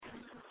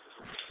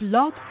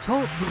Blog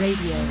Talk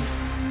Radio.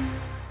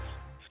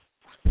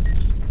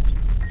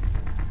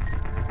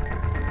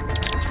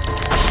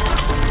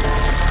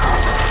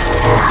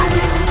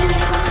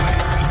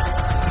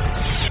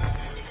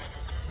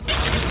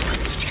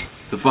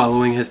 The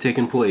following has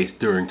taken place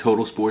during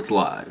Total Sports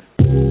Live.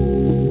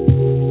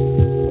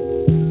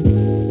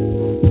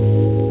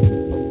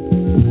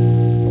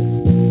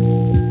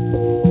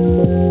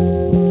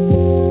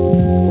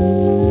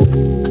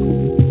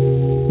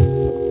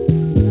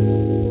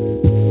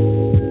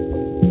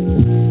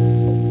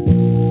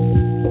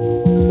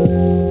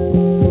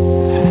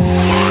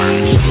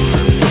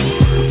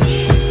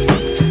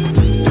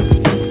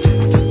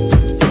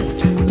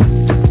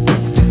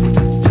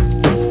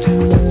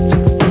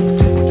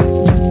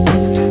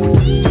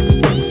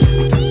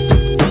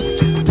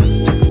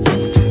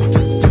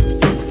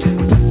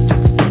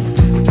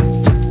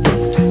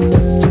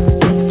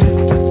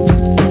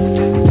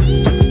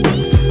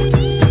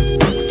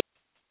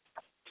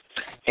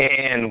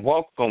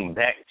 Welcome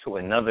back to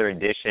another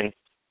edition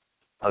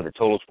of the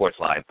Total Sports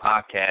Live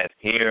podcast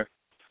here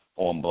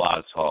on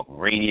Blog Talk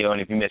Radio.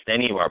 And if you missed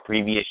any of our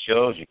previous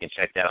shows, you can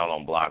check that out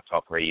on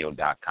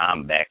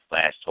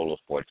blogtalkradio.com/Total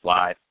Sports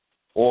Live,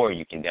 or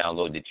you can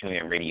download the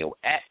TuneIn Radio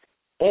app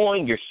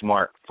on your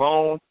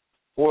smartphone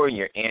or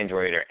your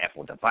Android or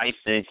Apple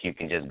devices. You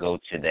can just go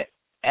to the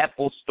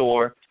Apple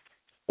Store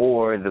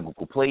or the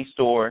Google Play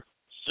Store,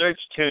 search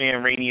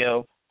TuneIn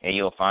Radio, and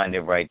you'll find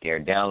it right there.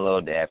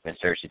 Download the app and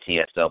search the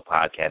TSL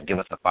podcast. Give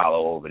us a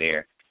follow over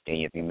there.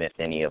 And if you missed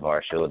any of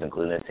our shows,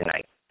 including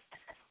tonight,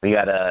 we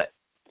got it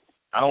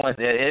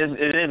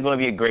is going to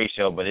be a great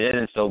show, but it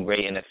isn't so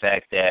great in the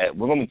fact that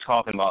we're going to be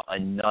talking about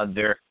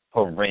another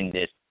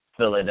horrendous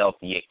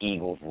Philadelphia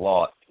Eagles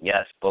loss.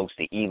 Yes, folks,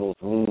 the Eagles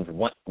lose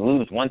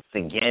once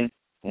again.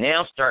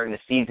 Now starting the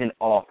season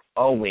off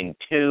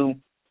 0-2.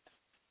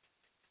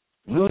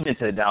 Losing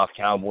to the Dallas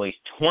Cowboys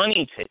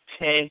 20-10.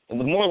 It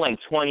was more like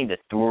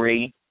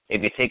 20-3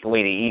 if you take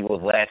away the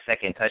Eagles'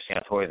 last-second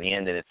touchdown towards the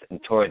end of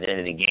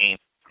the game.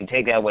 If you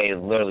take that away,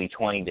 it's literally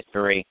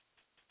 20-3.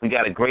 We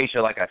got a great show,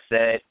 like I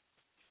said.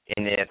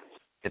 And if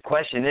the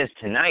question is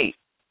tonight,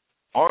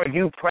 are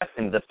you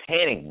pressing the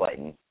panic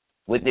button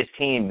with this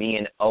team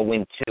being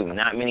 0-2?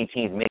 Not many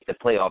teams make the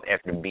playoff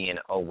after being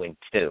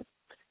 0-2.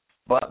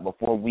 But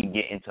before we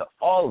get into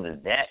all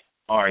of that,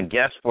 our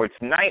guest for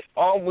tonight,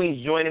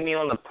 always joining me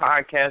on the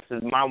podcast,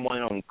 is my one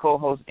and only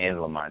co-host,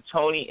 Angela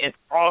Montoni, and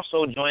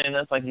also joining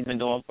us like he's been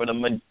doing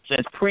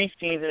since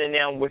preseason, and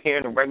now we're here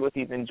in the regular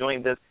season,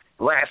 joined us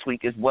last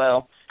week as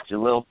well.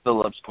 Jalil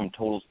Phillips from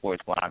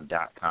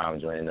TotalSportsLive.com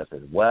joining us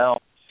as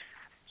well.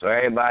 So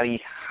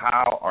everybody,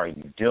 how are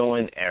you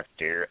doing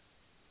after?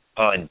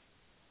 I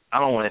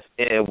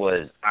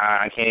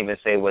can't even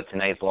say what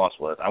tonight's loss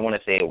was. I want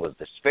to say it was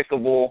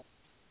despicable,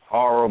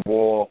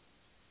 horrible,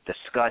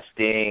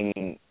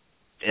 disgusting.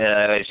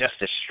 It's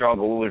just a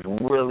struggle. It was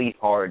really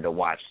hard to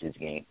watch this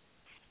game.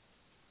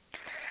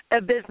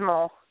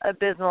 Abysmal would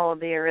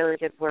be a really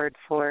good word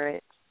for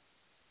it.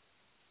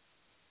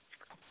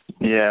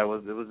 Yeah, it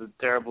was a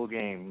terrible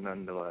game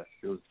nonetheless.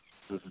 It was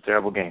a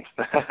terrible game.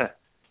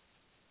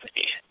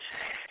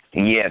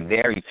 Yeah,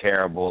 very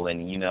terrible.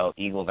 And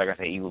Eagles, like I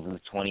said, Eagles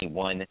lose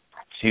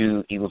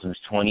 21-2. Eagles lose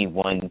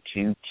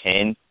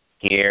 21-10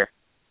 here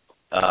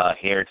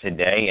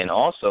today, and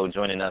also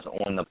joining us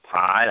on the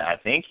pod, I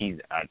think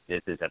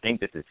this is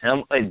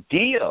him.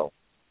 Adio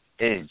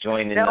is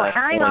joining us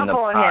on the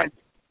pod.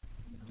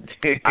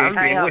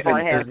 Hang up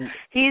on him.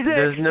 He's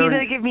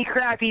gonna give me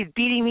crap. He's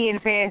beating me in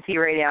fantasy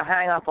right now.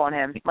 Hang up on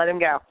him. Let him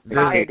go.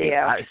 Bye,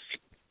 Adio.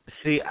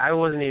 I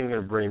wasn't even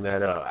going to bring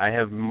that up. I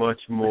have much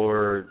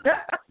more.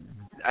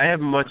 I have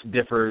much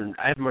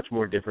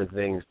more different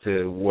things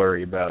to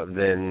worry about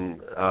than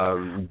beating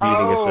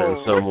a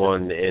certain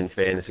someone in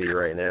fantasy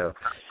right now.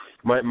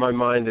 My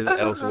mind is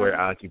elsewhere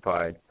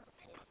occupied.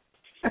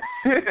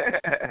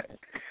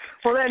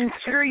 Well, then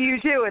screw you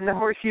too, and the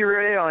horse you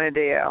rode on,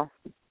 Adio.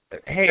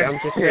 Hey, I'm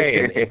just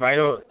saying, if I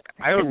don't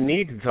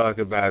need to talk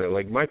about it.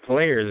 Like, my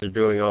players are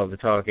doing all the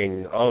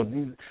talking.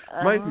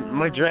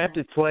 My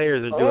drafted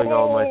players are doing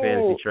all my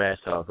fantasy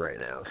trash talk right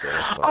now. So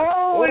that's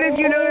fine. And if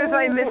you notice,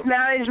 I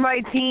mismanaged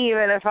my team,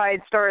 and if I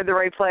had started the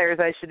right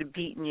players, I should have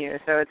beaten you.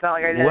 So it's not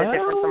like I did a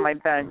difference on my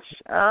bench.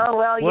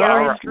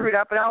 I screwed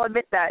up, and I'll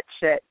admit that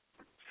shit.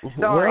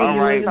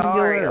 Sorry.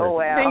 Oh,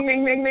 well. Ding,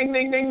 ding, ding, ding,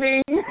 ding, ding,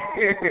 ding.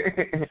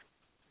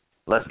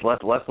 Let's have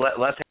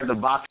the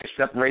boxers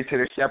separate to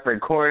their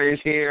separate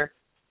corners here.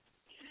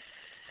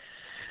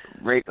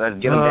 Let's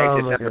get them back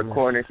to separate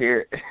corners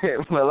here.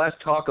 But let's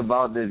talk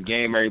about this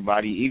game,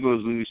 everybody.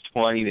 Eagles lose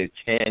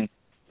 20-10.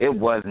 It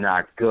was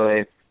not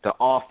good. The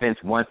offense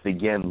once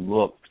again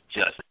looked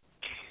just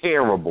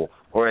terrible.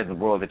 Or as the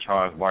world of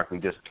Charles Barkley,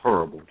 just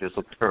terrible. Just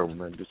looked terrible,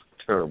 man. Just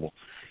looked terrible.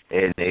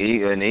 And the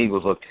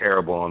Eagles look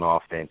terrible on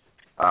offense.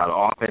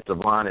 The offensive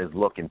line is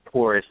looking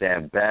porous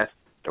at best.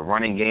 The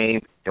running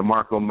game,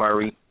 DeMarco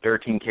Murray,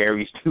 13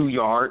 carries, 2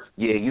 yards.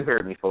 Yeah, you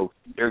heard me, folks.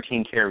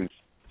 13 carries,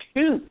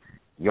 2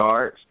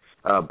 yards.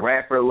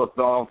 Bradford looked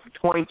off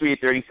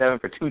 23-37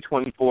 for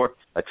 224,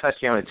 a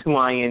touchdown and 2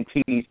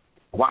 INTs.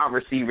 Wide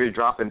receivers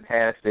dropping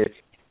passes.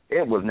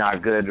 It was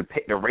not good.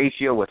 The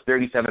ratio was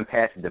 37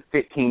 passes to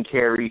 15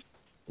 carries.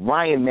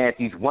 Ryan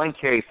Matthews, 1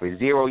 carry for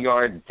 0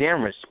 yards.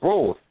 Darren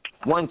Sproles,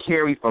 1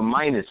 carry for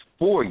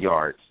 -4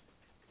 yards.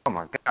 Oh,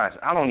 my gosh.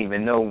 I don't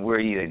even know where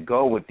to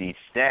go with these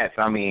stats.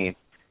 I mean,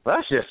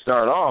 let's just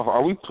start off.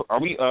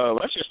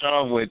 Let's just start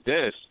off with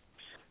this.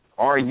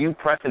 Are you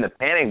pressing the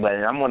panic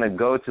button? I'm going to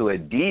go to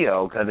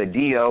Adio because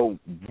Adio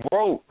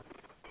wrote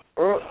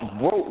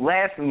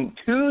last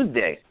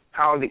Tuesday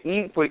how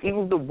for the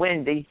Eagles to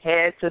win, they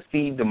had to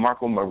feed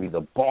DeMarco Murray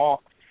the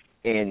ball,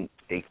 and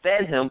they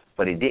fed him,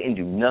 but it didn't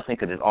do nothing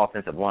because his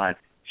offensive line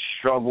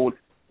struggled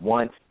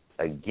once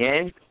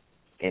again.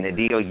 And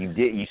Adio,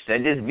 you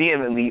said this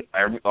vehemently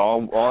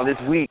all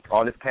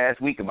this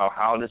past week about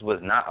how this was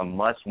not a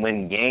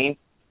must-win game.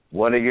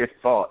 What are your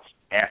thoughts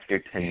after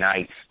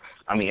today's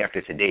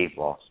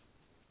loss?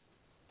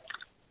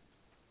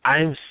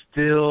 I'm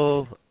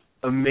still,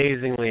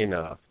 amazingly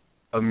enough,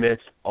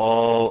 amidst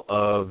all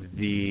of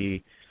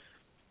the,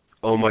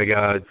 oh my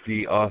God,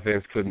 the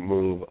offense couldn't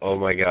move, oh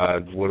my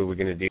God, what are we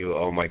going to do,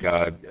 oh my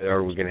God,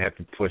 are we going to have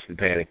to push the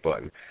panic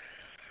button?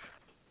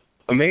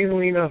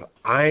 Amazingly enough,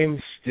 I'm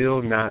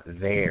still not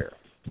there.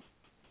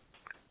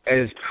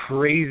 As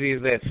crazy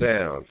as that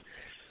sounds,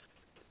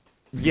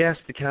 yes,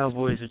 the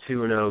Cowboys are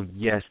 2-0,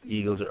 yes, the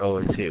Eagles are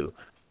 0-2,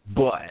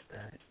 but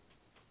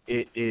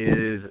it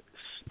is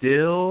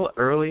still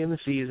early in the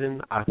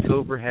season.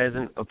 October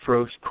hasn't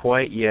approached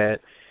quite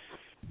yet,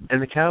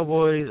 and the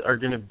Cowboys are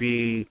going to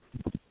be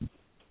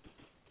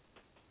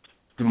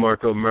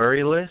DeMarco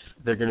Murray-less,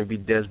 they're going to be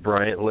Des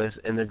Bryant-less,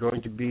 and they're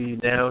going to be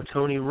now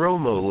Tony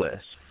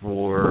Romo-less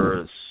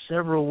for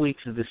several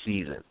weeks of the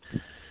season.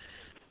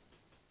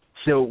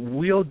 So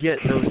we'll get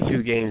those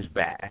 2 games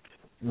back.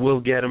 We'll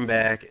get them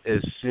back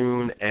as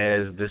soon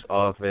as this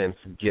offense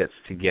gets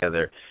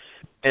together.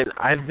 And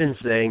I've been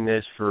saying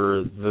this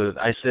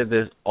I said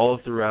this all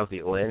throughout the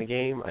Atlanta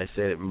game. I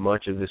said it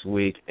much of this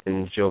week,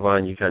 and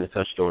Jovan, you kind of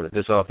touched on it.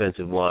 This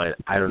offensive line,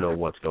 I don't know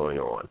what's going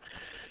on.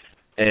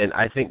 And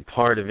I think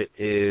part of it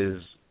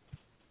is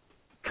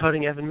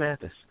cutting Evan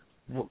Mathis.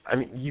 I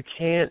mean, you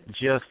can't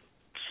just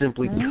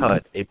simply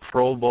cut a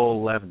Pro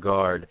Bowl left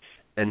guard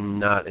and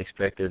not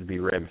expect there to be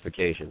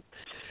ramifications.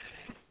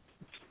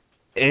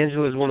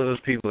 Angela is one of those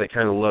people that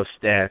kind of loves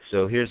stats,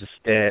 so here's a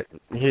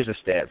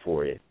stat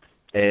for you.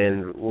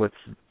 And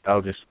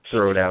I'll just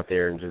throw it out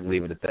there and just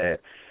leave it at that.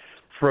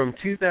 From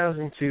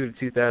 2002 to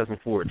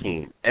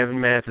 2014, Evan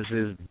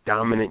Mathis's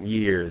dominant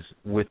years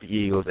with the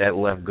Eagles at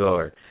left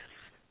guard,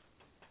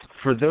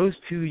 for those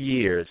 2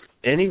 years,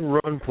 any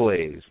run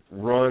plays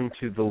run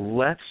to the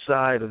left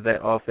side of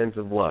that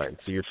offensive line.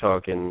 So you're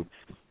talking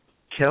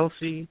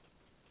Kelsey,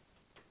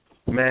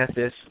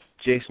 Mathis,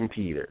 Jason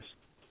Peters.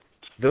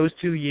 Those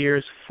 2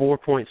 years,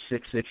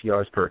 4.66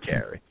 yards per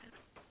carry.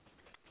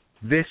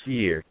 This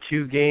year,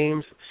 2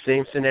 games,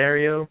 same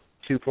scenario,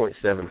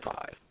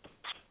 2.75.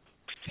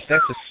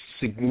 That's a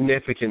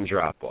significant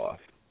drop-off.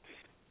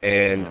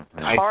 And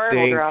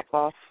horrible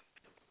drop-off.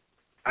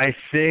 I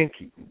think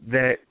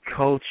that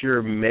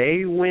culture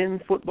may win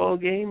football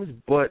games,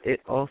 but it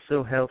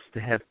also helps to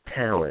have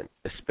talent,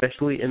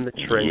 especially in the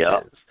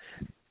trenches.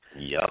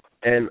 Yep.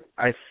 And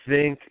I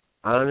think,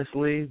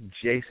 honestly,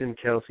 Jason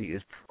Kelsey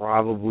is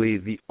probably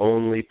the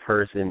only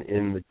person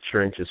in the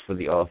trenches for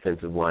the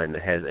offensive line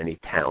that has any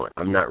talent.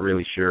 I'm not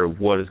really sure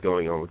what is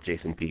going on with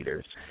Jason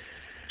Peters.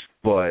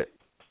 But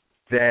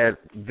that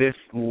this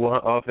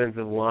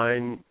offensive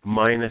line,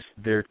 minus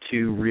their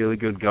 2 really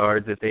good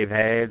guards that they've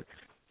had,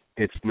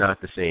 it's not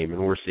the same,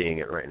 and we're seeing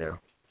it right now.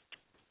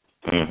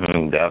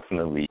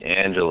 Definitely.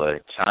 Angela,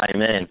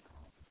 chime in.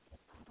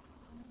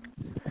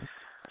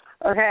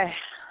 Okay.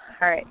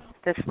 All right.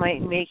 This might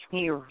make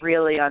me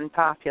really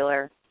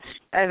unpopular.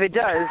 And if it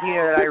does, you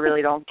know that I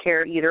really don't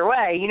care either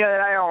way. You know that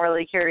I don't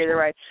really care either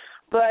way.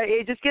 But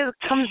it just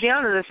comes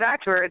down to the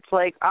fact where it's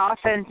like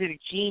offensive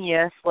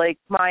genius, like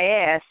my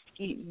ass,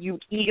 you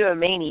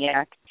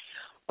egomaniac.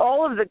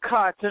 All of the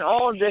cuts and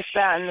all of this,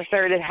 that, and the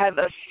third that have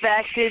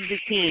affected the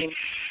team.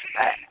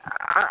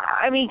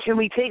 I mean, can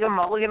we take a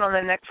mulligan on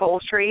the Nick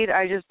Foles trade?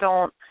 I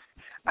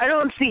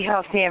don't see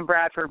how Sam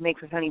Bradford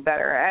makes us any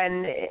better.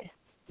 And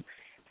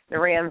the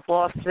Rams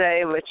lost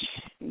today, which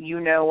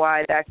you know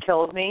why that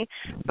killed me.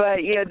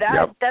 But you know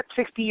that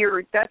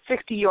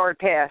 60-yard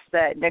pass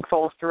that Nick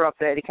Foles threw up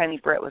there to Kenny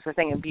Britt was a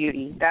thing of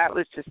beauty. That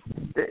was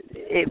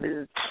it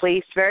was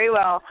placed very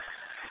well.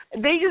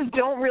 They just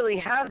don't really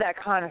have that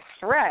kind of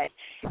threat.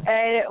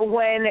 And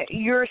when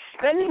you're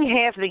spending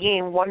half of the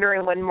game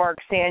wondering when Mark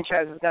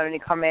Sanchez is going to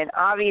come in,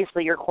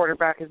 obviously your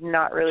quarterback is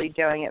not really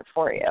doing it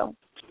for you.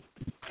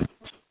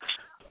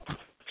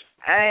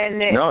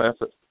 And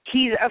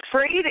he's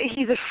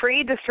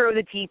afraid to throw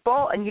the deep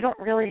ball, and you don't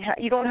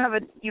have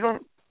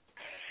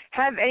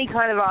any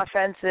kind of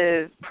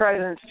offensive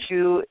presence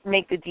to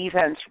make the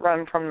defense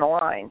run from the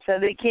line. So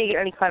they can't get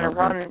any kind of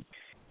run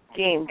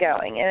game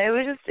going, and it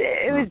was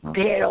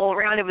bad all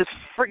around. It was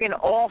friggin'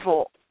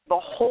 awful the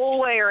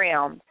whole way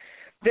around.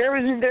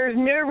 there's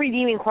no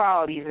redeeming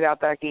qualities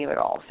about that game at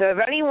all. So if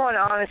anyone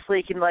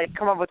honestly can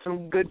come up with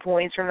some good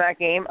points from that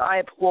game, I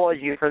applaud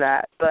you for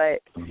that.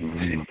 But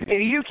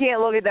if you can't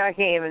look at that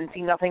game and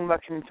see nothing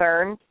but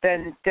concern,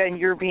 then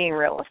you're being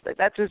realistic.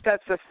 That's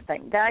the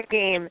thing. That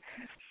game,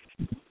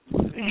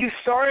 you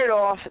started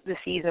off the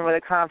season with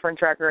a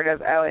conference record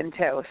of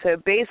 0-2. So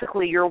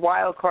basically your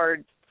wild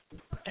card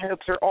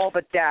hopes are all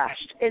but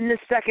dashed in the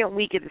second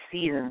week of the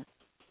season.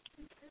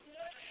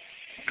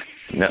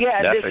 No,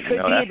 this could be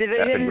a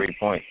division. That's a great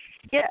point.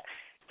 Yeah,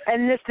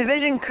 and this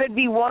division could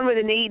be won with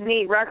an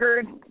 8-8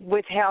 record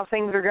with how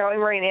things are going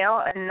right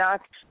now, and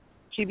not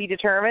to be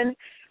determined.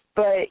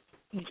 But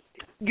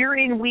you're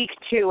in week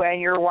 2, and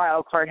your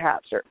wild card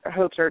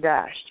hopes are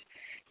dashed.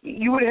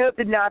 You would hope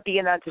to not be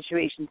in that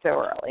situation so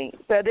early.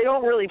 So they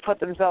don't really put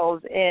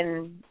themselves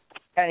in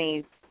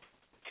any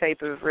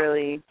type of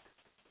really,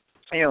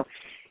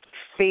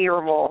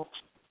 favorable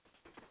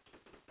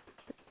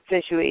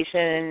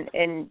situation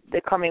in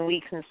the coming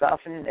weeks and stuff,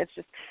 and it's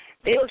just,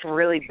 they looked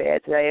really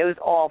bad today. It was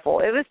awful.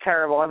 It was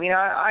terrible. I mean,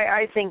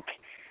 I think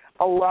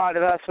a lot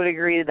of us would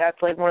agree that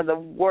that's one of the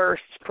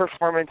worst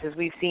performances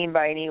we've seen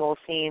by an Eagles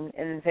team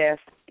in the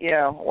past,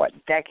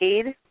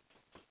 decade?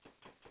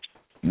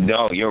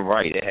 No, you're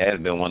right. It has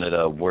been one of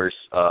the worst.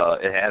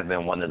 It has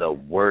been one of the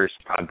worst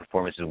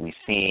performances we've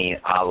seen,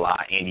 a la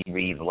Andy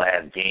Reid's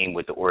last game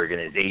with the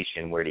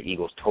organization, where the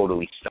Eagles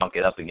totally stunk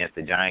it up against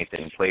the Giants,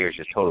 and players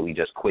just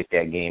quit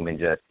that game and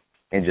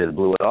just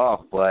blew it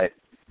off. But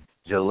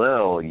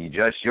Jalil,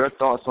 your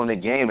thoughts on the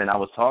game? And I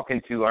was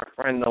talking to our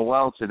friend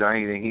Noel today,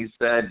 and he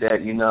said that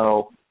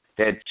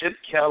that Chip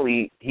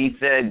Kelly. He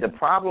said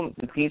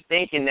he's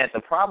thinking that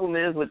the problem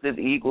is with this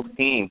Eagles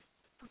team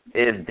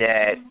is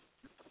that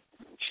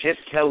Chip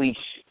Kelly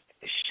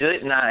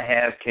should not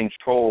have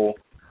control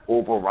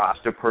over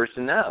roster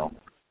personnel.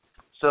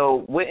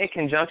 So, in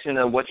conjunction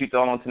of what you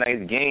thought on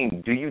tonight's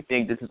game, do you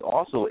think this is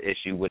also an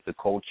issue with the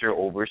culture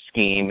over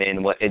scheme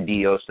and what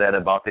Adio said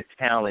about the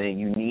talent? And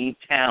you need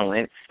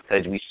talent,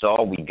 because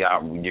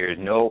there's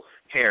no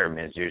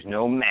Harrimans, there's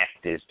no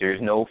Mathis,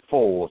 there's no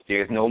Foles,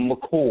 there's no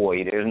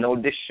McCoy, there's no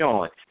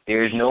Deshaun,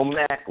 there's no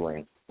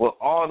Macklin. Well,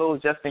 all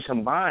those just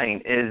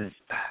combined is...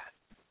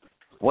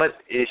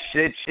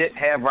 should Chip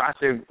have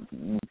roster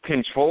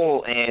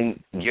control, and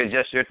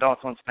your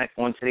thoughts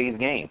on today's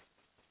game?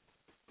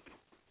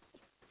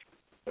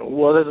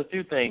 Well, there's a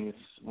few things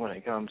when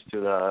it comes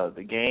to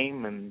the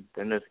game, and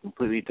then there's a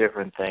completely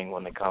different thing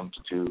when it comes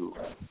to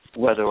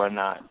whether or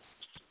not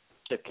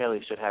Chip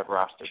Kelly should have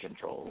roster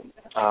control.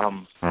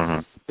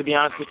 To be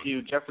honest with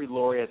you, Jeffrey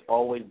Lurie has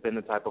always been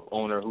the type of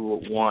owner who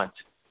would want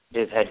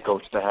his head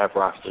coach to have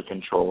roster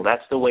control.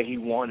 That's the way he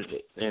wanted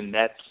it, and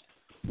that's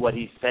what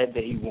he said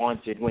that he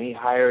wanted when he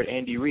hired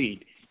Andy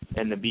Reid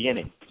in the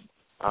beginning.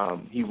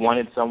 He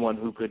wanted someone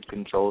who could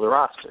control the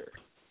roster.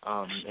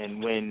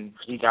 And when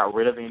he got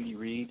rid of Andy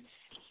Reid,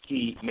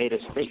 he made a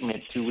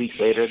statement 2 weeks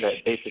later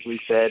that basically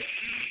said,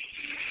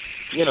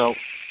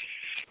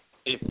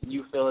 if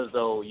you feel as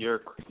though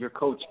your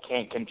coach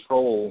can't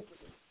control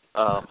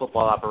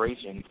football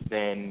operations,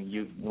 then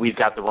we've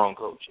got the wrong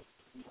coach.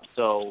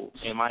 So,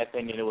 in my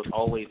opinion, it was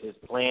always his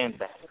plan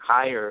to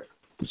hire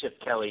Chip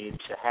Kelly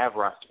to have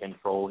roster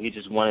control. He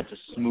just wanted to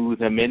smooth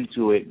him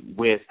into it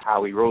with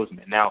Howie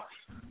Roseman. Now,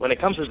 when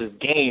it comes to this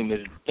game,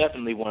 it's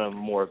definitely one of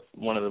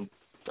the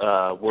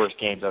worst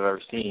games I've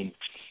ever seen.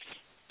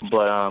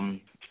 But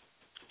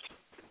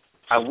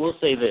I will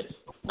say this: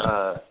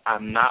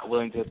 I'm not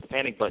willing to hit the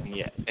panic button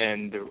yet,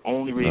 and the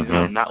only reason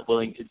I'm not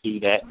willing to do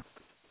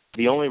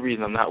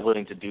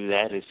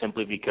that, is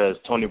simply because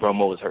Tony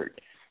Romo was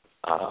hurt.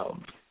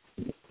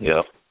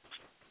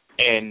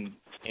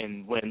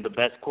 And when the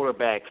best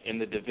quarterback in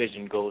the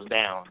division goes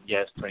down,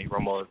 yes, Tony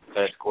Romo is the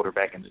best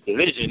quarterback in the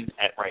division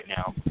right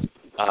now,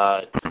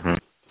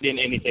 then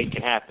anything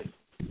can happen.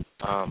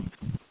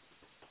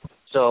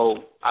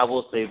 So I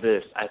will say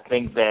this. I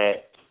think that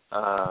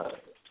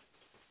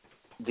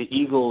the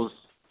Eagles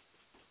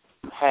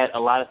had a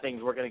lot of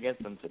things working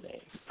against them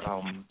today.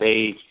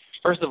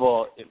 First of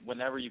all,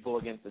 whenever you go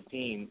against a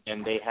team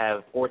and they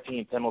have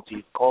 14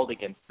 penalties called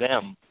against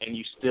them and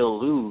you still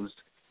lose,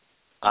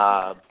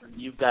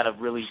 you've got a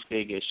really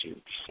big issue.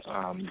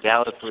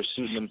 Dallas were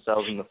shooting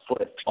themselves in the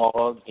foot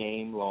all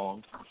game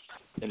long,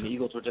 and the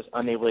Eagles were just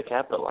unable to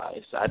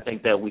capitalize. I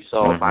think that we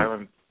saw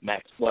Byron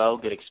Maxwell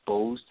get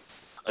exposed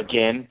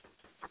again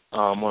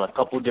on a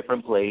couple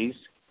different plays.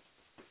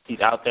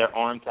 He's out there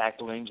arm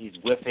tackling. He's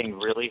whiffing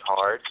really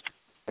hard.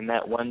 And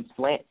that one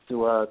slant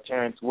to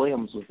Terrence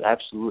Williams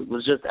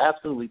was just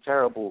absolutely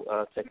terrible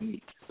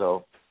technique.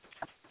 So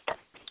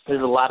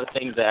there's a lot of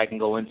things that I can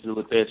go into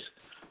with this.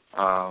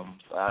 I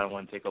don't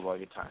want to take up all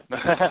your time.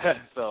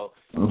 So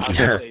I'll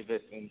just say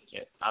this and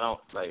shit.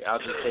 I'll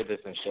just say this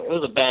and shit. It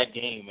was a bad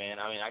game, man.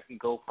 I mean, I can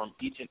go from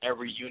each and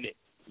every unit.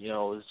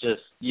 It's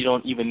just you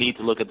don't even need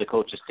to look at the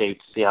coach's tape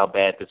to see how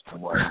bad this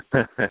one was.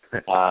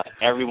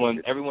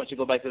 Everyone should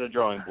go back to the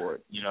drawing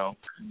board.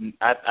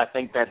 I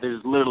think that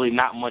there's literally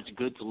not much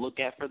good to look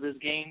at for this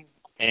game,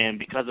 and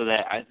because of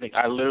that,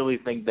 I literally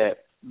think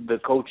that the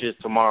coaches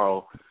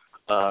tomorrow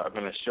are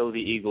going to show the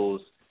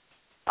Eagles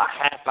a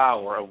half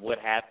hour of what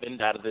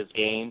happened out of this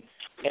game,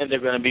 and they're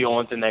going to be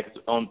on to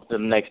the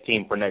next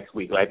team for next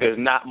week. Like, there's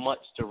not much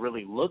to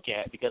really look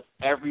at because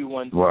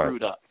everyone's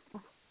screwed up.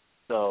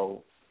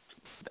 So,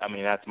 I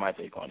mean, that's my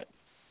take on it.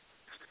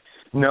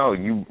 No,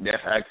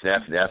 that's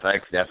excellent. That's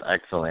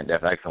excellent.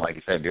 Like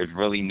you said, there's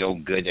really no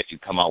good that you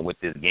come out with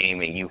this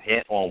game, and you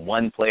hit on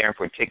one player in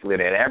particular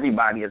that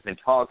everybody has been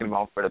talking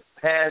about for the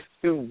past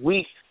 2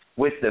 weeks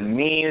with the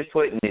memes,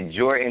 putting the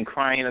Jordan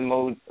crying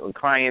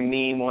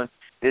meme on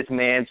this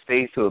man's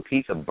face to a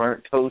piece of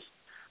burnt toast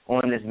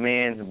on this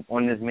man's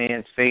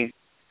face.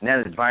 And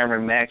that is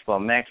Byron Maxwell.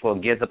 Maxwell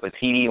gives up a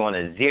TD on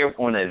a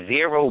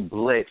zero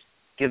blitz,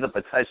 gives up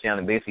a touchdown,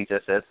 and basically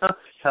just says,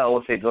 hell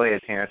with it, go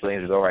ahead, Terrence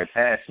Williams, go right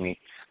past me.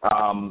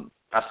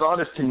 I saw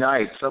this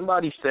tonight.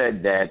 Somebody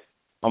said this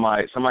on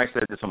my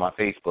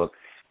Facebook,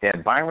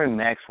 that Byron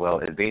Maxwell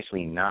is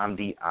basically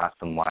Nnamdi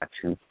Asomugha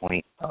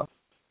 2.0.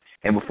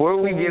 And before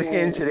we get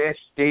into that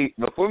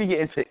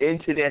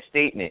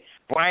statement,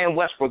 Brian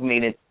Westbrook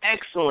made an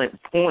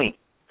excellent point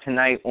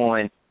tonight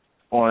on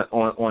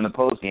the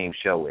post-game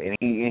show, and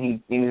he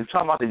was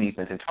talking about the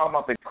defense and talking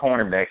about the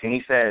cornerbacks, and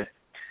he says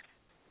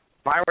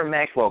Byron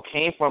Maxwell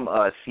came from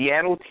a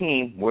Seattle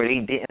team where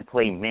they didn't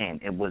play man.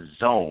 It was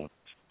zone.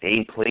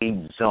 They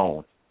played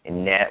zone,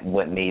 and that's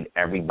what made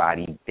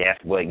everybody,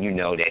 that's what,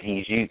 that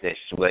he's used, that's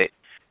what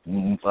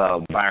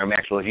Byron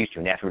Maxwell is used to,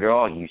 and that's what they're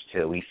all used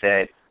to. He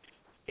said,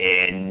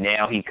 and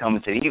now he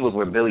comes to the Eagles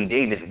where Billy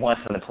Davis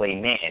wants him to play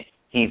man.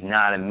 He's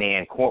not a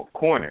man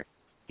corner.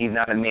 He's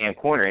not a man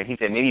corner. And he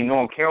said maybe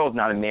Norm Carroll's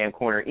not a man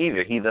corner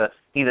either. He's a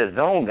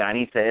zone guy, and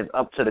he said it's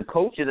up to the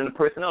coaches and the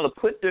personnel to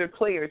put their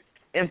players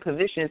in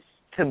position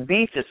to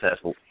be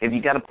successful. If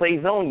you got to play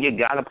zone, you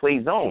got to play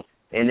zone.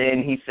 And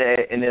then he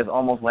said, and it's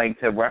almost like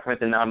to reference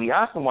to Nnamdi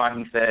Asomugha,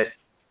 he said,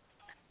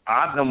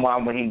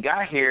 Asomugha, when he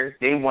got here,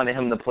 they wanted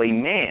him to play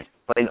man.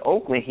 But in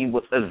Oakland, he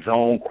was a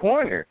zone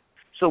corner.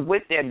 So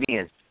with that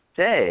being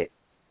said,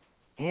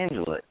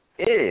 Angela,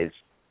 and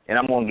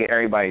I'm going to get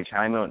everybody to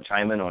chime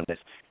in on this,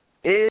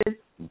 is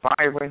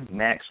Byron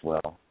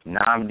Maxwell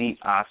Nnamdi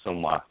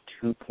Asomugha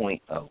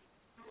 2.0?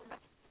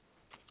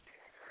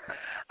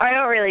 I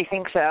don't really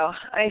think so.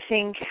 I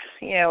think,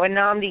 when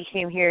Nnamdi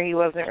came here, he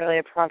wasn't really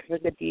a product of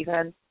a good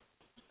defense.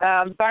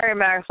 Byron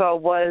Maxwell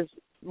was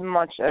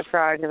much a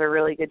product of a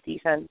really good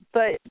defense.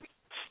 But,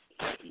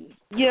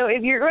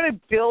 if you're going to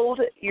build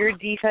your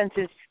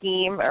defensive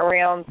scheme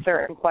around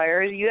certain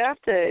players, you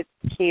have to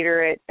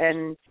cater it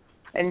and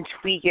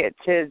tweak it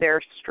to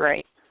their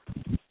strengths.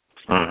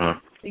 Mm-hmm.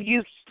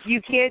 You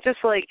can't just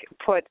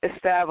put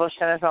established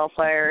NFL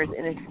players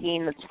in a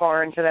scheme that's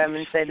foreign to them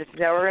and say this is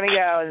how we're going to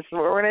go and this is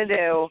what we're going to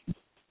do.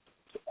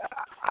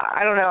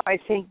 I don't know. I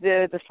think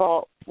the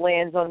fault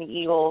lands on the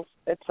Eagles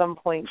at some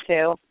point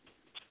too.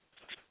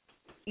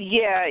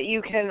 Yeah,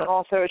 you can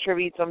also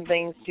attribute some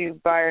things to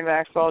Byron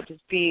Maxwell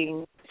just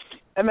being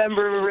a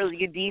member of a really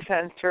good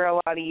defense for a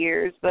lot of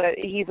years, but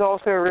he's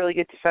also a really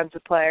good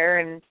defensive player,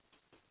 and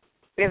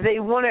if they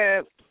want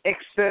to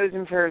expose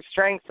him for his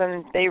strengths,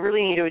 then they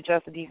really need to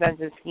adjust the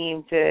defensive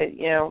scheme to,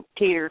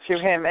 cater to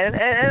him and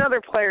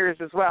other players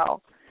as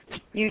well.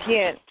 You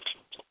can't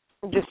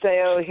just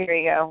say, oh, here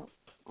you go,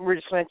 we're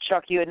just going to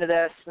chuck you into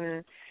this.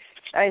 And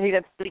I think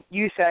that's, like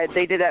you said,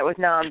 they did that with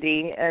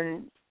Nnamdi,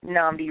 and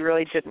Nnamdi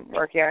really didn't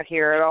work out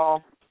here at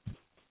all.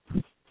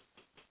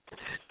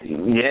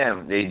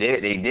 Yeah, they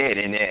did,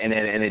 and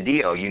the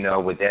deal,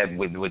 with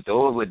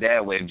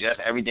just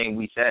everything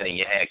we said, and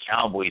you had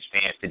Cowboys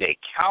fans today,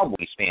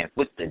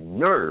 with the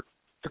nerve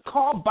to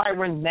call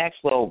Byron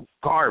Maxwell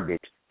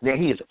garbage, that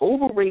he is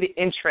overrated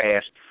and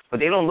trash,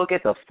 but they don't look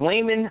at the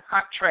flaming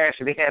hot trash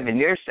that they have in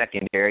their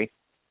secondary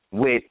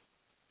with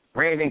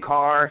Brandon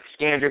Carr,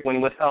 Scandrick when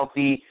he was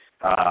healthy,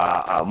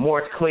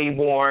 Morris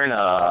Claiborne,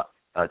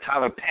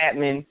 Tyler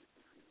Patman.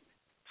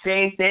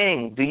 Same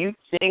thing. Do you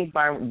think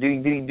do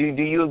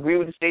you agree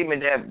with the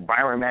statement that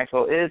Byron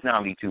Maxwell is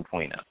Nnamdi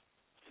 2.0?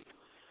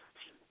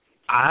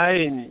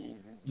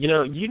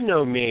 You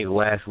know me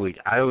last week.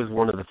 I was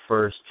one of the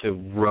first to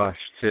rush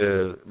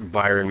to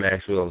Byron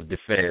Maxwell's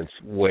defense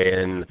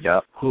when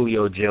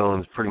Julio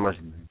Jones pretty much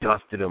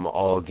dusted him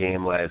all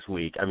game last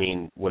week. I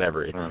mean,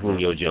 whatever. It's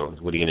Julio Jones.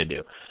 What are you going to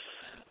do?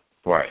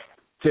 Right.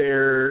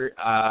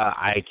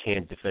 I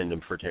can't defend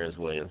him for Terrence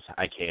Williams.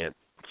 I can't.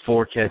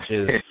 4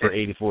 catches for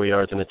 84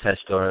 yards and a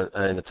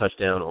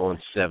touchdown on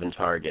 7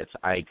 targets.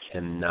 I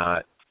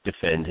cannot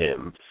defend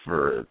him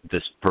for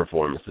this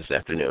performance this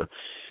afternoon.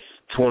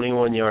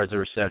 21 yards of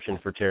reception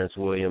for Terrence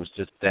Williams.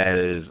 That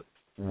is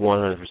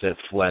 100%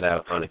 flat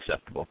out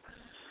unacceptable.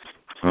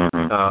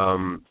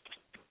 Mm-hmm.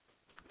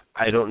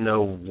 I don't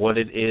know what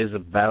it is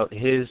about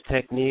his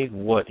technique,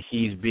 what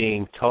he's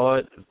being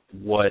taught,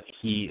 what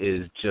he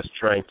is just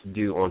trying to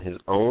do on his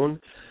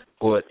own,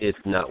 but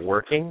it's not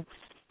working.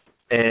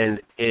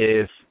 And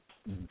if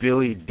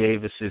Billy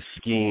Davis's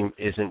scheme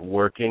isn't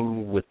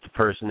working with the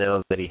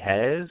personnel that he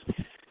has,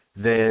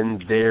 then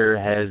there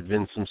has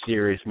been some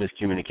serious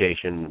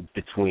miscommunication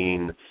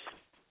between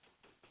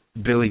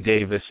Billy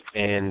Davis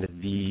and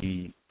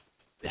the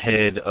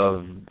head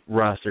of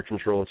roster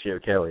control,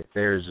 Chip Kelly.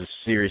 There's a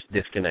serious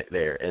disconnect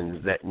there,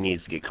 and that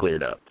needs to get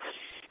cleared up.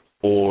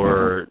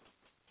 Or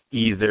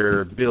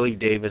either Billy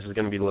Davis is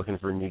going to be looking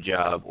for a new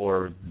job,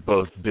 or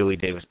both Billy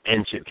Davis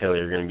and Chip Kelly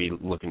are going to be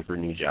looking for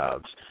new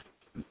jobs.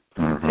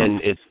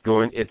 And it's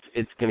going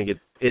to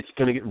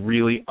get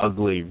really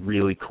ugly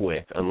really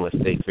quick unless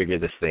they figure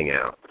this thing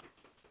out.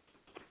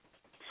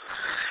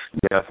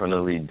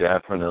 Definitely,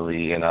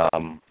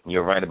 and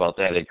you're right about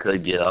that. It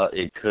could get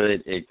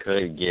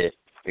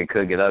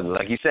ugly.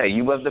 Like you said,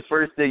 you were the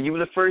first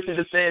to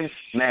defend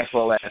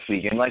Maxwell last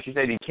week, and like you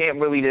said, you can't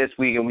really this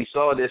week. And we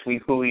saw this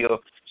week Julio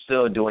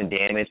still doing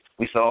damage.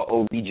 We saw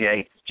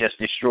OBJ just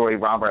destroy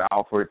Robert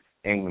Alford,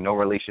 and no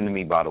relation to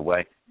me, by the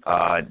way.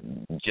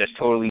 Just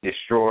totally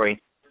destroy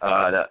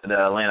the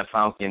Atlanta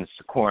Falcons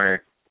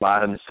corner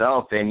by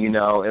himself. And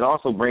it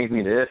also brings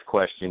me to this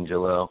question,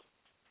 Jalil.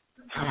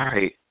 All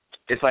right.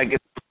 It's like,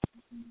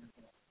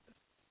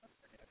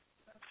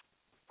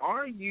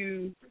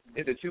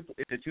 it's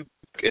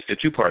a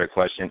two-parter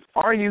question.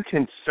 Are you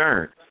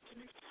concerned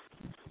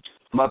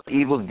about the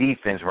Eagles'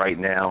 defense right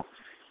now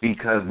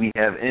because we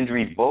have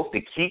injuries both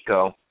to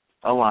Kiko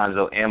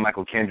Alonso and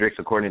Michael Kendricks?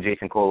 According to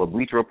Jason Cole, a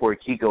Bleacher Report,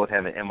 Kiko is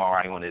having an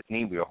MRI on his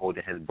knee. We are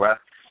holding his breath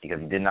because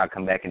he did not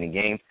come back in the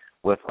game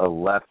with a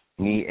left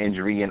knee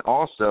injury. And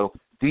also,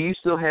 do you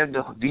still have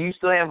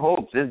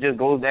hopes? This just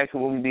goes back to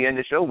what we began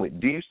the show with.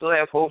 Do you still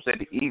have hopes that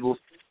the Eagles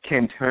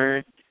can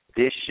turn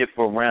this ship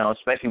around,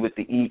 especially with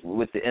the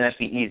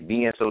NFC East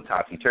being so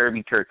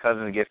topsy-turvy? Kirk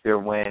Cousins gets their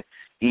win.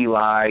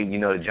 Eli,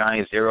 the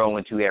Giants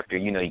 0-2 after,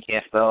 you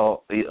can't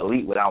spell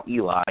elite without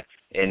Eli.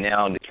 And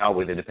now the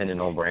Cowboys are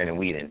dependent on Brandon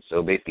Weeden.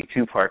 So basically,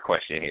 two-part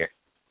question here.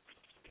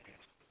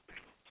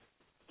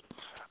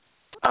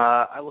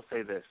 I will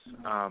say this.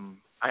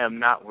 I am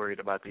not worried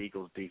about the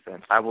Eagles'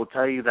 defense. I will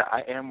tell you that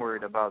I am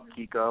worried about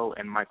Kiko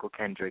and Michael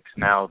Kendricks.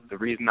 Now, the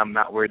reason I'm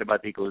not worried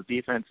about the Eagles'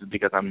 defense is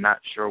because I'm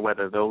not sure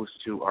whether those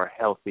two are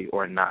healthy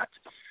or not.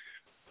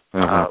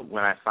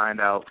 When I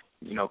find out,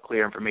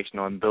 clear information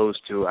on those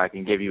two, I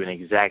can give you an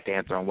exact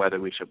answer on whether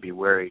we should be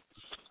worried.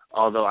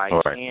 Although I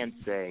can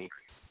say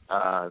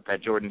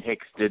that Jordan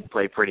Hicks did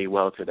play pretty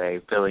well today,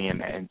 filling in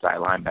the inside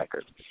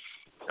linebacker.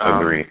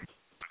 Agree.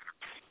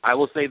 I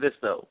will say this,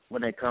 though,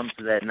 when it comes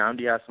to that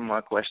Nnamdi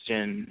Asomugha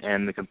question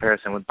and the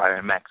comparison with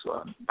Byron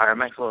Maxwell. Byron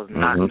Maxwell is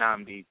not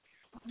Nnamdi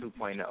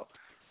 2.0,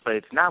 but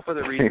it's not for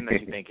the reason that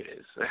you think it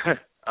is.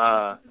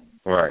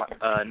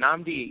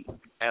 Nnamdi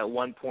at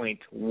one point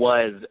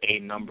was a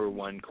number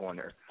one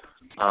corner,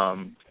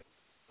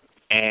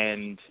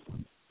 and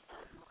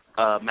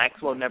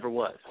Maxwell never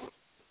was.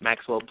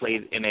 Maxwell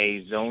played in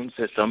a zone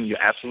system. You're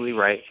absolutely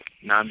right.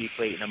 Nnamdi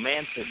played in a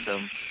man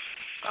system,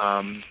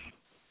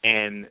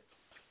 and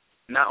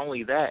not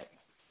only that,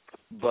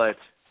 but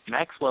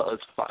Maxwell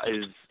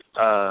is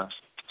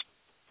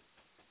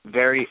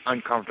very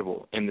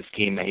uncomfortable in the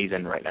scheme that he's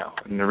in right now.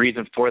 And the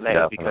reason for that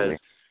is because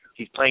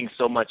he's playing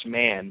so much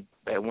man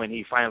that when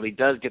he finally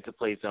does get to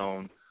play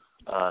zone,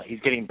 he's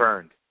getting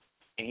burned.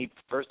 And he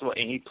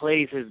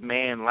plays his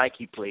man like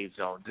he plays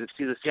zone.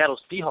 See, the Seattle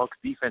Seahawks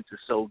defense is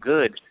so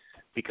good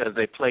because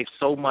they play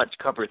so much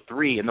cover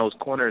three, and those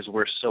corners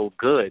were so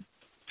good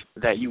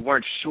that you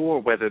weren't sure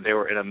whether they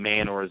were in a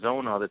man or a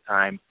zone all the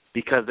time,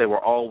 because they were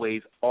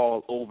always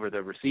all over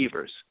the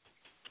receivers.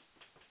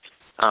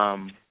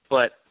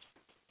 But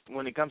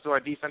when it comes to our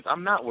defense,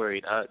 I'm not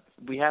worried.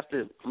 We have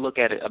to look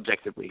at it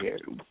objectively here.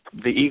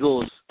 The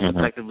Eagles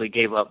effectively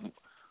gave up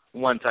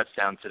one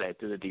touchdown today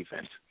to the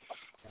defense.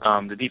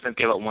 The defense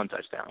gave up one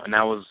touchdown, and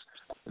that was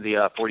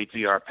the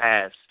 42-yard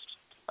pass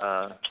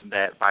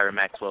that Byron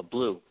Maxwell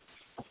blew.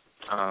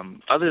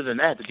 Other than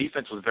that, the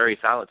defense was very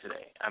solid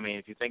today. I mean,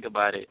 if you think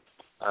about it,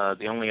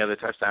 the only other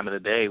touchdown of the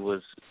day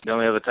was the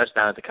only other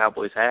touchdown that the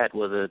Cowboys had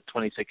was a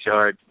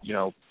 26-yard,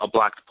 a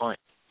blocked punt.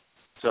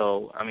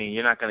 So, I mean,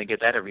 you're not going to get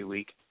that every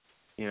week,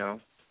 I'll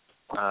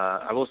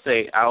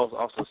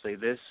also say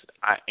this.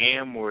 I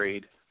am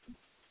worried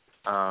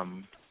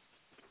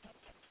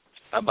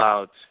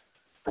about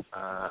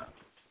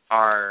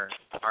our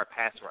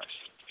pass rush.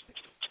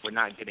 We're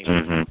not getting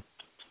there.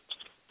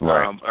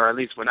 Or at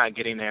least we're not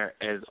getting there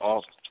as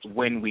often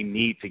when we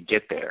need to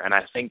get there. And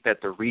I think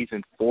that the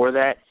reason for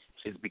that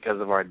is because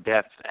of our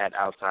depth at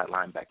outside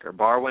linebacker.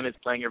 Barwin is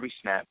playing every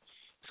snap,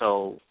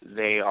 so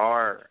they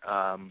are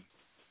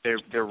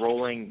they're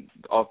rolling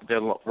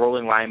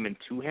linemen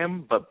to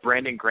him, but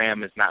Brandon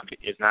Graham is not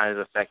as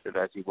effective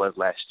as he was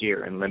last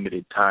year in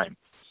limited time.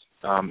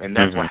 And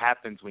that's what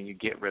happens when you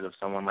get rid of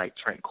someone like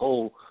Trent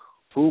Cole,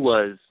 who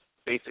was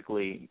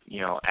basically,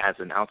 as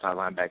an outside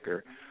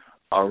linebacker,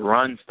 a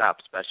run-stop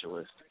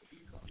specialist,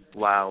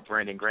 while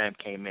Brandon Graham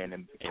came in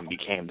and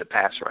became the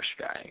pass rush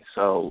guy.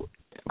 So,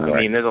 I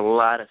mean, there's a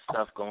lot of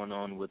stuff going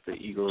on with the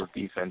Eagles'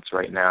 defense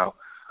right now.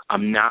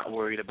 I'm not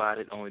worried about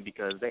it only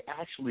because they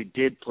actually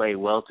did play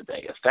well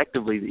today.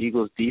 Effectively, the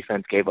Eagles'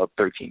 defense gave up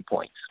 13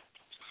 points.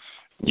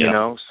 You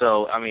know?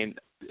 So, I mean,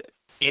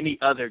 any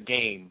other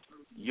game,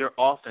 your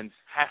offense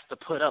has to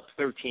put up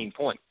 13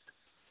 points.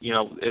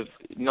 If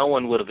no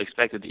one would have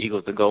expected the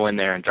Eagles to go in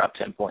there and drop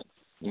 10 points.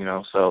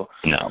 So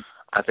no.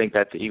 I think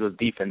that the Eagles'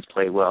 defense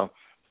played well.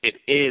 It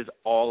is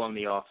all on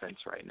the offense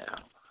right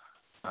now.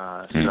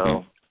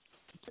 So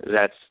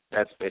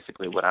that's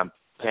basically what I'm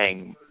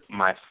paying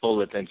my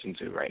full attention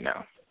to right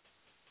now.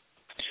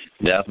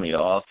 Definitely, the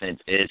offense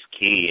is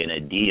key. And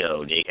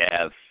Adio, they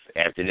have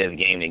after this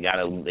game, they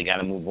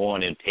gotta move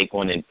on and take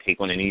on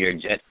the New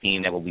York Jets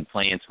team that will be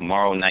playing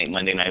tomorrow night,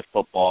 Monday Night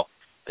Football,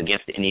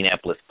 against the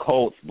Indianapolis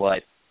Colts.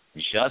 But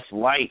just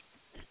like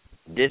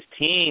this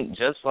team,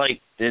 just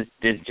like this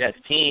Jets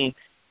team,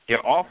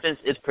 their offense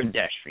is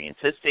pedestrian,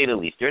 to say the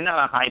least. They're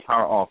not a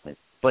high-power offense,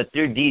 but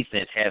their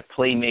defense has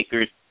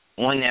playmakers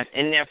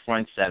in their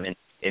front seven.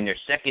 In their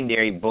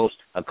secondary,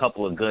 boasts a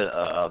couple of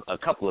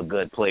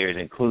good players,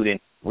 including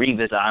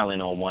Revis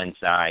Island on one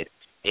side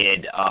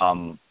and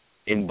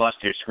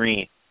Buster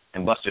Skrine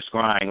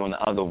on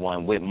the other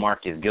one with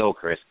Marcus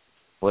Gilchrist.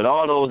 With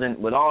all those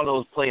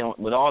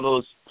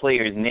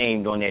players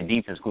named on their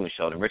defense, including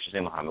Sheldon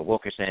Richardson, Muhammad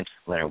Wilkerson,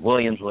 Leonard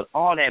Williams. With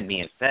all that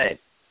being said,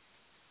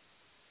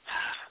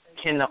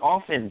 can the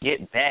offense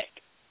get back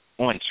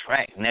on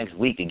track next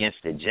week against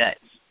the Jets?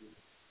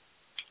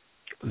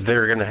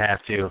 They're going to have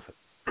to.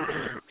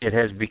 It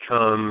has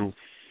become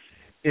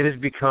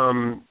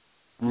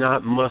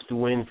not must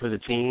win for the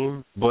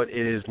team, but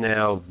it is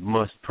now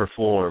must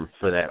perform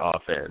for that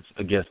offense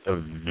against a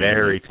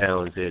very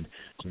talented,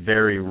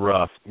 very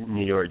rough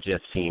New York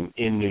Jets team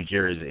in New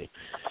Jersey.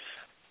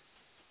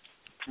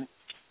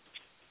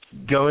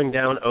 Going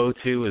down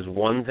 0-2 is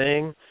one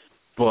thing,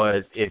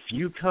 but if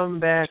you come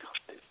back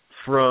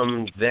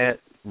from that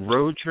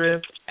road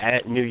trip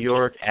at New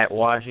York, at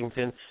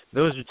Washington,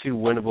 those are two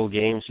winnable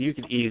games. So you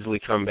could easily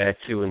come back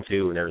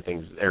 2-2 and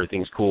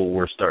everything's cool.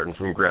 We're starting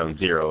from ground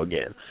zero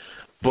again.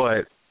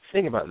 But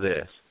think about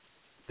this.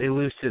 They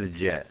lose to the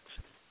Jets,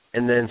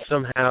 and then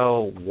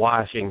somehow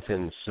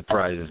Washington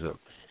surprises them.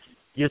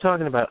 You're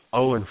talking about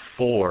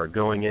 0-4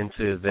 going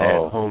into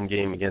that home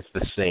game against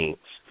the Saints.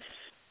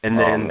 And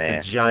then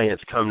the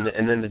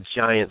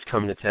Giants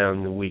come to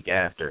town the week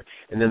after.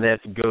 And then they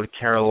have to go to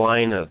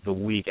Carolina the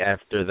week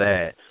after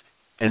that.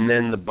 And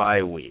then the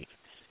bye week.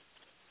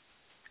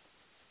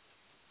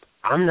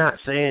 I'm not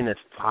saying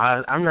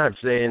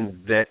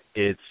that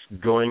it's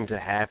going to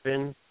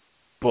happen,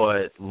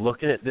 but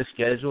looking at this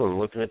schedule and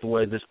looking at the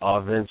way this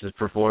offense is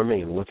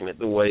performing and looking at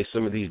the way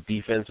some of these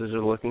defenses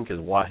are looking, because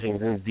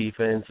Washington's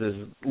defense is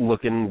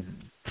looking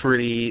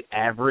pretty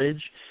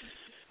average,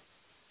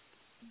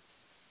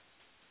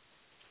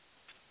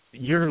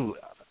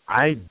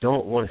 I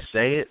don't want to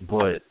say it,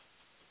 but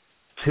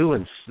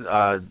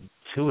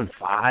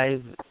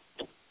 2-5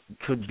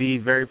 could be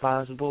very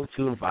possible.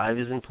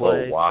 2-5 is in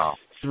play. Oh, wow.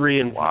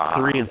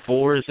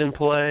 3-4 is in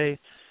play.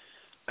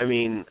 I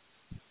mean,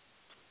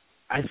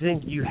 I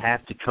think you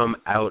have to come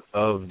out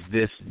of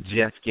this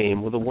Jets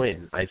game with a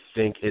win. I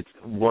think it's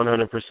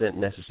 100%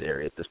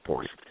 necessary at this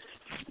point.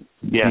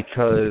 Yeah.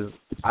 Because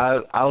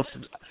I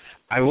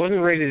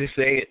wasn't ready to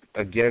say it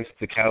against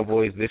the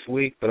Cowboys this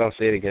week, but I'll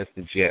say it against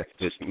the Jets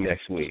just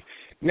next week.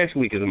 Next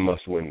week is a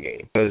must-win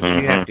game because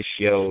you have to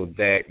show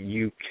that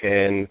you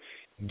can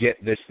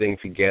get this thing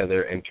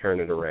together and turn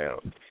it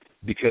around,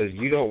 because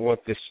you don't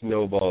want this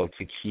snowball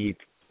to keep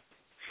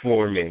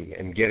forming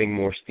and getting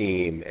more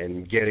steam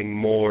and getting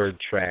more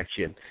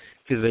traction,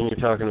 because then you're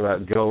talking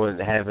about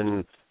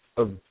having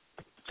a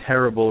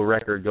terrible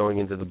record going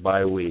into the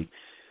bye week.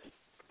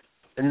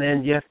 And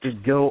then you have to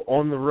go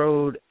on the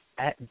road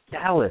at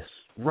Dallas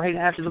right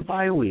after the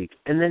bye week,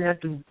 and then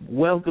have to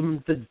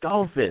welcome the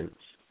Dolphins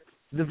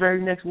the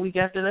very next week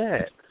after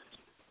that.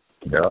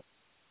 Yeah.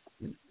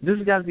 This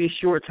has got to be a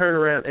short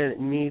turnaround, and it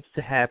needs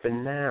to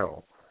happen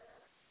now.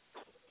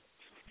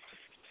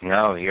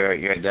 No, you're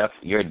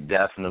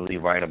definitely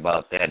right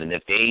about that. And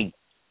if they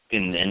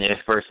in their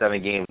first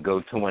 7 games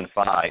go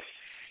 2-5,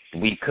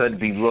 we could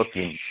be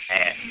looking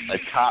at a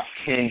top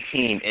 10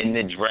 team in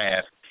the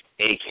draft,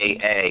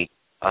 aka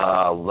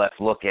let's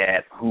look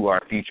at who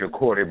our future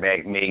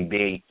quarterback may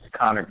be: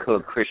 Connor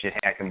Cook, Christian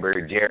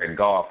Hackenberg, Jared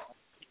Goff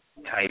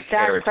type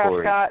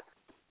territory.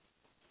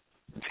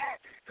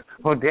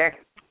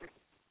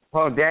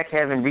 Dak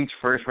hasn't reached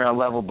first round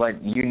level, but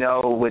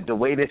with the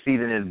way this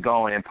season is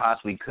going and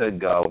possibly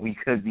could go, we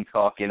could be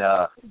talking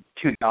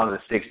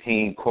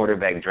 2016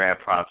 quarterback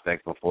draft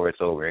prospects before it's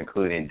over,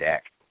 including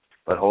Dak.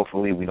 But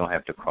hopefully we don't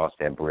have to cross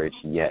that bridge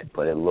yet,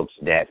 but it looks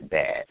that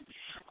bad.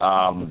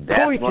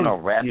 That's going to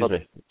wrap up.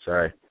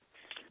 Sorry.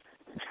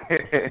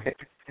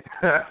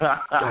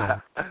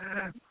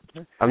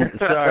 I'm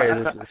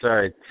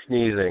sorry.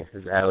 Sneezing.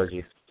 It's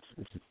allergies.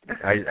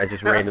 I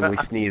just randomly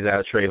sneezed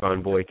out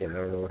Trayvon Boykin. I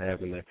don't know what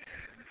happened there.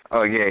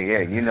 Oh yeah.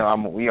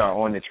 We are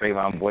on the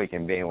Trayvon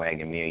Boykin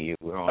bandwagon. Me and you.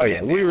 We're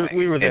on.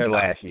 We were there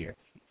last year.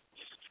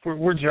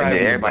 We're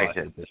driving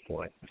at this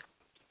point.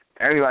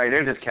 Everybody,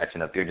 they're just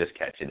catching up.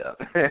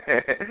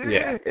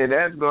 Yeah. And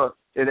that's going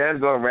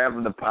to wrap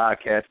up the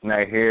podcast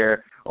tonight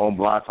here on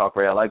Blog Talk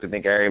Radio. I'd like to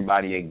thank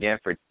everybody again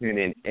for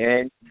tuning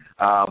in.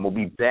 We'll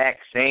be back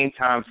same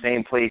time,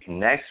 same place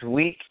next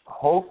week.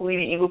 Hopefully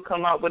the Eagles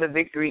come out with a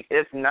victory.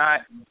 If not,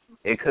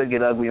 it could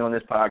get ugly on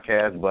this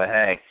podcast. But,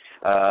 hey,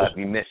 If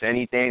you miss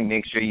anything,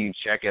 make sure you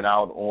check it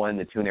out on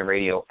the TuneIn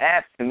Radio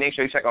app. And make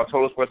sure you check out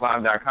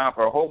TotalSportsLive.com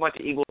for a whole bunch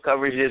of Eagles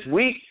coverage this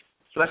week,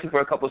 especially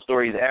for a couple of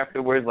stories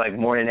afterwards, like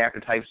morning after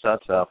type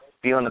stuff. So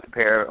be on the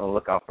prepare and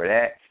look out for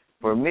that.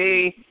 For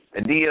me,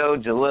 Adio,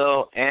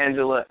 Jalil,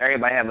 Angela,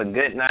 everybody have a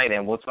good night,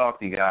 and we'll talk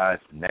to you guys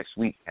next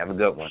week. Have a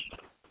good one.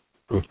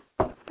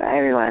 Bye,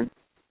 everyone.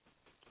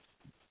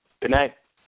 Good night.